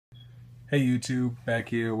Hey YouTube, back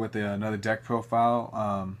here with another deck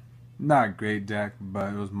profile. Not a great deck,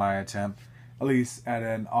 but it was my attempt, at least at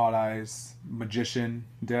an All Eyes Magician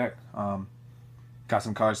deck. Got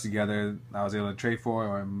some cards together I was able to trade for,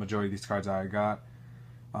 or majority of these cards I got.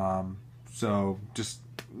 So just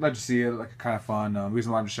let you see it, like kind of fun.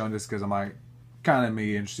 Reason why I'm just showing this because I might kind of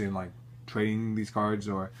be interested in like trading these cards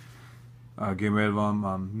or getting rid of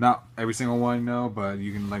them. Not every single one, no, but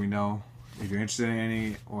you can let me know if you're interested in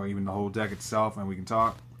any, or even the whole deck itself, and we can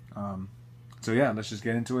talk. So yeah, let's just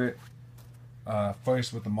get into it.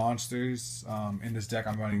 First with the monsters. In this deck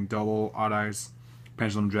I'm running double Odd Eyes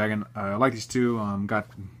Pendulum Dragon. I like these two. Got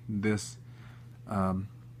this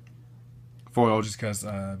foil just because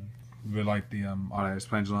I really like the Odd Eyes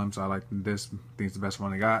Pendulum, so I like this. I think it's the best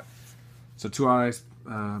one I got. So two Odd Eyes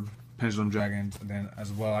Pendulum Dragons, and then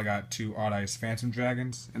as well I got two Odd Eyes Phantom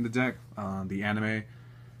Dragons in the deck. The anime,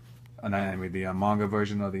 not anime, the manga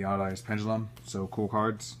version of the Odd Eyes Pendulum. So cool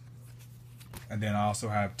cards. And then I also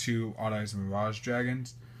have two Odd Eyes Mirage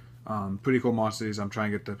Dragons. Pretty cool monsters. I'm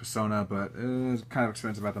trying to get the Persona, but it's kind of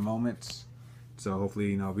expensive at the moment. So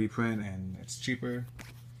hopefully, reprint and it's cheaper.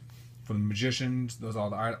 For the Magicians, those are all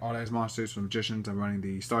the Odd Eyes monsters. For the Magicians, I'm running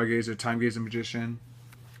the Stargazer, Time Gazer Magician.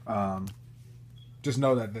 Just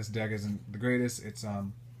know that this deck isn't the greatest. It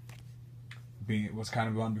was kind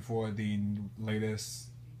of run before the latest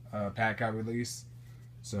pack got released.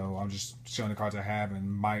 So I'm just showing the cards I have,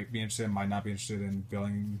 and might be interested, might not be interested in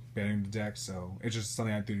building the deck. So it's just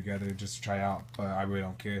something I threw together just to try out. But I really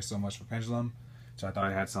don't care so much for Pendulum, so I thought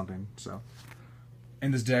I had something. So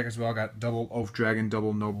in this deck as well, I got double Oath Dragon,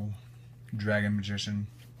 double Noble Dragon Magician.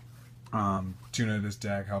 Tuner of this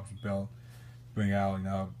deck helps bring out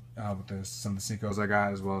with some of the Syncos I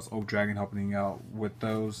got, as well as Oak Dragon helping out with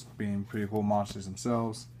those being pretty cool monsters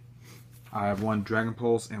themselves. I have one Dragon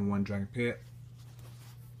Pulse and one Dragon Pit,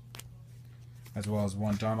 as well as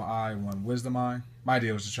one Dharma Eye, one Wisdom Eye. My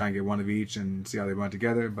idea was to try and get one of each and see how they run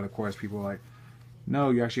together, but of course people are like,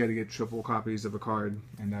 no, you actually had to get triple copies of a card,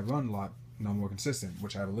 and that run a lot more consistent,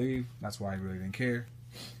 which I believe. That's why I really didn't care.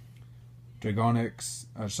 Dragodes,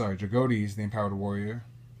 the Empowered Warrior.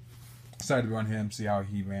 Decided to run him, see how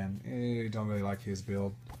he ran. Don't really like his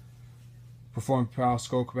build. Perform Prowl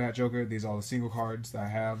Skull Combat Joker. These are all the single cards that I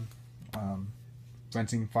have.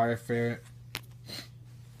 Renting Fire Ferret.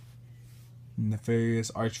 Nefarious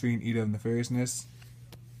Archfiend, Eater of Nefariousness.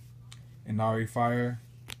 Inari Fire.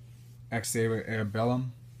 X-Saber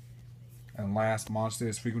Airbellum. And last monster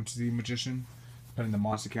is Frequency Magician. Putting the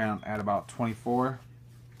monster count at about 24.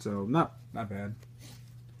 So not bad.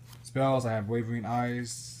 Spells, I have Wavering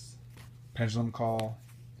Eyes, Pendulum Call,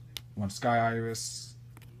 one Sky Iris,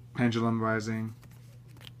 Pendulum Rising,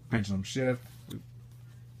 Pendulum Shift,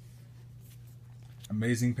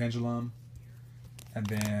 Amazing Pendulum, and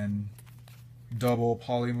then double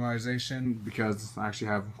Polymerization, because I actually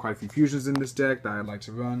have quite a few fusions in this deck that I'd like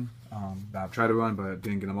to run, that I've tried to run but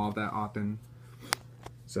didn't get them all that often.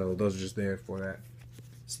 So those are just there for that.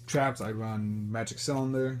 Traps, I run Magic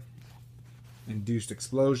Cylinder, Induced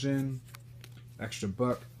Explosion, Extra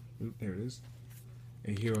Buck, there it is,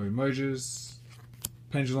 A Hero Emerges,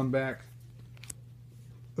 Pendulum Back,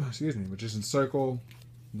 Magician's Circle,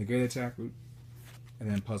 Negate Attack, and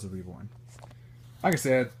then Puzzle Reborn. Like I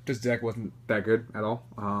said, this deck wasn't that good at all.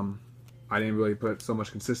 I didn't really put so much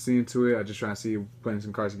consistency into it. I just trying to see, putting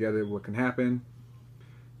some cards together, what can happen.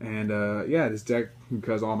 And yeah, this deck,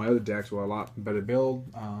 because all my other decks were a lot better build,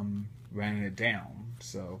 ran it down.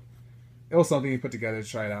 So it was something you put together to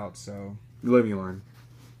try it out. So live and learn.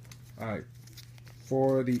 All right,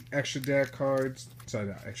 for the extra deck cards, sorry,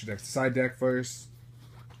 not extra deck, side deck first.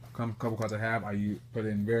 A couple cards I have, I put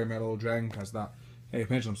in Rare Metal Dragon because I thought, hey,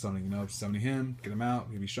 Pendulum summoning, summoning him, get him out,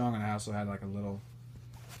 he'll be strong. And I also had like a little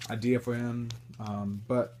idea for him,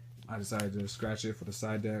 but I decided to scratch it for the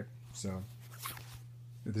side deck. So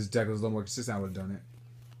if this deck was a little more consistent, I would have done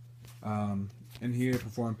it. In here,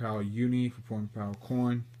 Perform Power Uni, Perform Power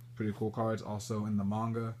Corn, pretty cool cards. Also in the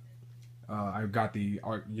manga, I got the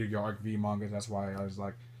Yu-Gi-Oh! Arc V manga. That's why I was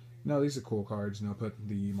like, no, these are cool cards. Put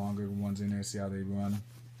the manga ones in there, see how they run,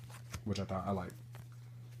 which I thought I liked.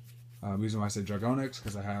 Reason why I said Dragonix,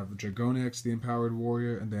 because I have Dragonix, the Empowered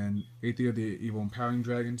Warrior, and then Aether, the Evil Empowering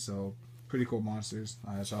Dragon. So pretty cool monsters.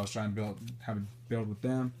 So I was trying to build with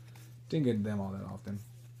them. Didn't get them all that often.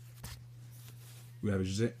 We have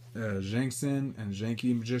Zhangsen and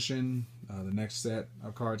Zhanki Magician. The next set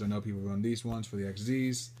of cards, I know people run these ones for the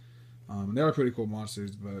XZs. They were pretty cool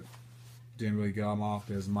monsters, but didn't really get them off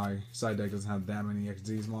because my side deck doesn't have that many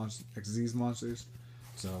XZs monsters.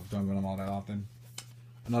 So don't run them all that often.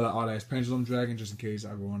 another Odd Eyes Pendulum Dragon, just in case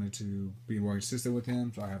I wanted to be more consistent with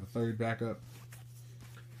him. So I have a third backup.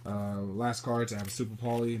 Last cards, I have a Super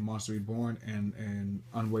Poly, Monster Reborn, and an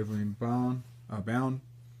Unwavering Bound.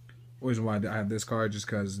 Reason why I have this card just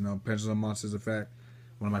because Pendulum Monsters effect.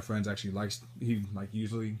 One of my friends actually likes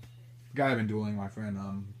usually the guy I've been dueling. My friend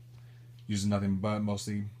uses nothing but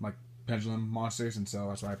mostly like Pendulum Monsters, and so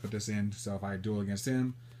that's why I put this in. So if I duel against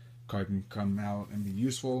him, card can come out and be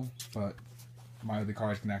useful, but my other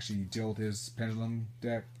cards can actually deal with his Pendulum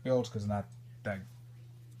deck builds because not that.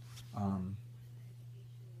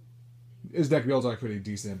 His deck builds are pretty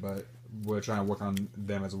decent, but we're trying to work on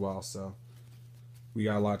them as well. So we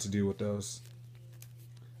got a lot to do with those.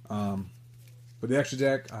 But the extra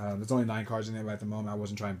deck, there's only 9 cards in it right at the moment. I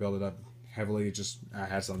wasn't trying to build it up heavily, just I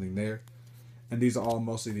had something there. And these are all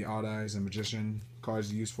mostly the Odd Eyes and Magician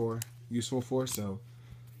cards useful for. So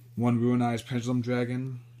one Ruinized Pendulum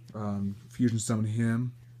Dragon, fusion summon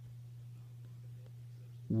him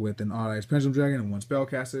with an Odd Eyes Pendulum Dragon and 1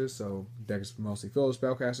 Spellcaster. So deck is mostly filled with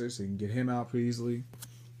Spellcasters, so you can get him out pretty easily.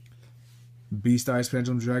 Beast Eyes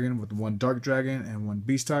Pendulum Dragon with 1 Dark Dragon and 1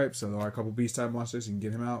 Beast type. So there are a couple Beast type monsters, you can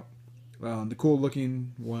get him out. The cool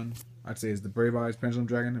looking one, I'd say, is the Brave Eyes Pendulum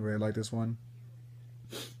Dragon. I really like this one.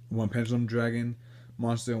 1 Pendulum Dragon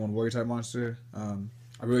monster and 1 Warrior type monster. I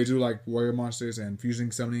really do like Warrior monsters, and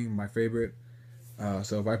Fusing Summoning my favorite.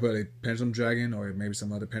 So if I put a Pendulum Dragon or maybe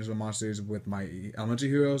some other Pendulum monsters with my Elemental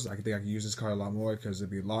Heroes, I think I could use this card a lot more because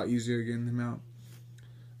it'd be a lot easier getting him out.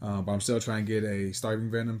 But I'm still trying to get a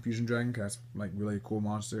Starving Venom Fusion Dragon because that's like really a cool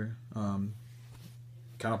monster.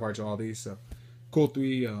 Counterpart to all these, so cool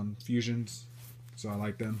 3 fusions, so I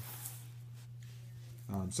like them.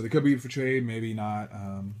 So they could be for trade, maybe not.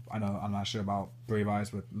 I'm not sure about Brave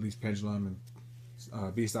Eyes, but at least Pendulum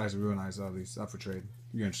and Beast Eyes and Ruin Eyes are at least up for trade.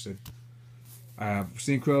 If you're interested. I have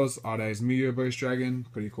Synchros, Odd Eyes Meteor Burst Dragon,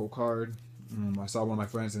 pretty cool card. I saw one of my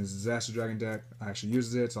friends in his Disaster Dragon deck. I actually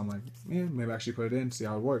uses it, so I'm like, yeah, maybe I actually put it in, see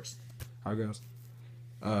how it works, how it goes.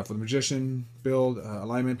 For the Magician build,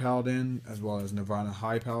 Alignment Paladin, as well as Nirvana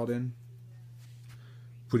High Paladin.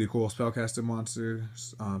 Pretty cool Spellcaster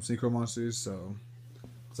monsters, Synchro monsters, so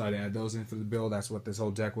decided to add those in for the build. That's what this whole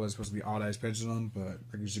deck was supposed to be, Odd Eyes Pendulum, but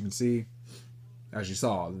as you can see, as you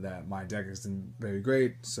saw, that my deck isn't very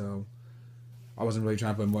great, so I wasn't really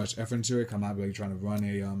trying to put much effort into it. I'm not really trying to run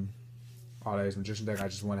a Odd Eyes Magician deck. I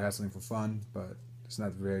just want to have something for fun, but it's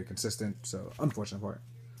not very consistent, so unfortunate part.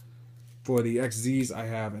 For the XZs, I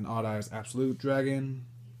have an Odd Eyes Absolute Dragon,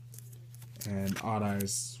 an Odd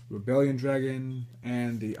Eyes Rebellion Dragon,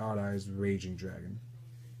 and the Odd Eyes Raging Dragon.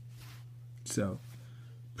 So,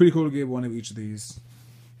 pretty cool to get one of each of these.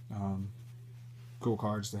 Cool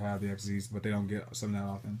cards to have, the XZs, but they don't get some that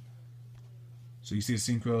often. So you see the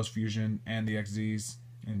Synchros, Fusion, and the XZs,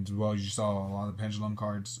 and as well as you saw a lot of the Pendulum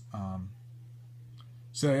cards.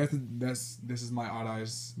 So this is my Odd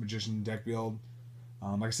Eyes Magician deck build.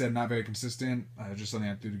 Like I said, not very consistent. Just something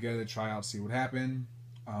I threw together, try out, see what happened.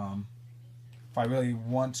 If I really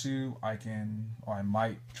want to, I can, or I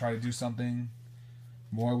might try to do something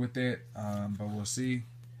more with it, but we'll see.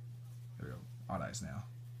 There we go, Odd Eyes now.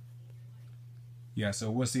 Yeah,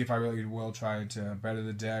 so we'll see if I really will try to better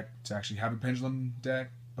the deck to actually have a Pendulum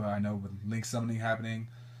deck, but I know with Link Summoning happening,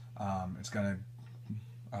 it's gonna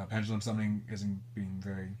Pendulum Summoning it's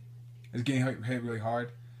getting hit really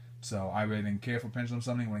hard. So I really didn't care for Pendulum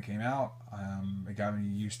Summoning when it came out. It got me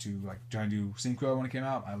used to like trying to do Synchro when it came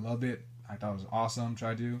out. I loved it. I thought it was awesome.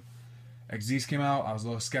 Tried to do. XZs came out. I was a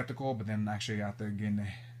little skeptical, but then actually after getting the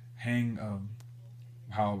hang of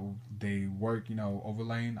how they work,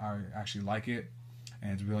 overlaying, I actually like it,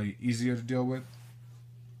 and it's really easier to deal with.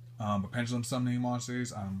 But Pendulum Summoning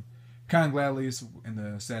monsters, I'm kind of glad, at least in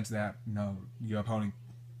the sense that your opponent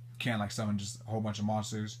can't like summon just a whole bunch of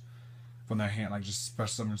monsters from their hand, like just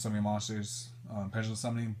special summoning monsters, Pendulum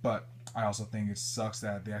Summoning. But I also think it sucks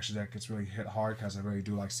that the extra deck gets really hit hard because I really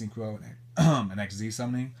do like Synchro and XZ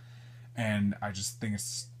Summoning, and I just think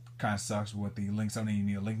it's kind of sucks with the Link Summoning. You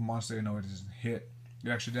need a Link monster in order to hit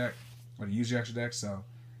your extra deck or to use your extra deck, so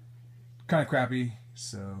kind of crappy.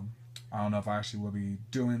 So I don't know if I actually will be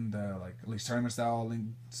doing the at least tournament style Link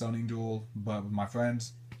Summoning duel, but with my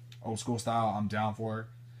friends, old school style, I'm down for it.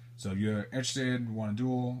 So if you're interested, want to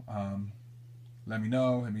duel, let me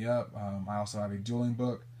know, hit me up. I also have a dueling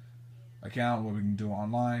book account where we can do it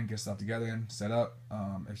online, get stuff together and set up,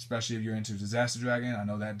 especially if you're into Disaster Dragon. I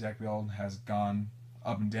know that deck build has gone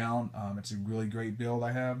up and down. It's a really great build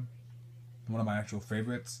I have, one of my actual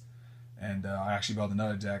favorites, and I actually built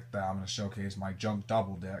another deck that I'm going to showcase, my Junk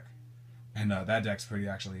Double deck, and that deck's pretty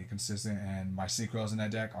actually consistent, and my Synchros in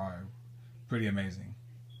that deck are pretty amazing.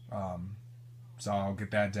 So I'll get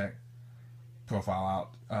that deck profile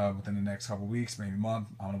out within the next couple weeks, maybe a month.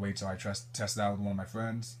 I'm gonna wait till I test it out with one of my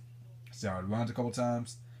friends, see how it runs a couple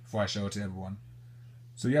times before I show it to everyone.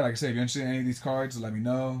 So yeah, like I said, if you're interested in any of these cards, let me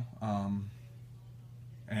know.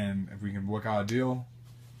 And if we can work out a deal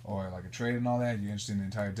or like a trade and all that, if you're interested in the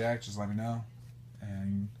entire deck, just let me know.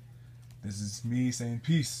 And this is me saying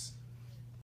peace.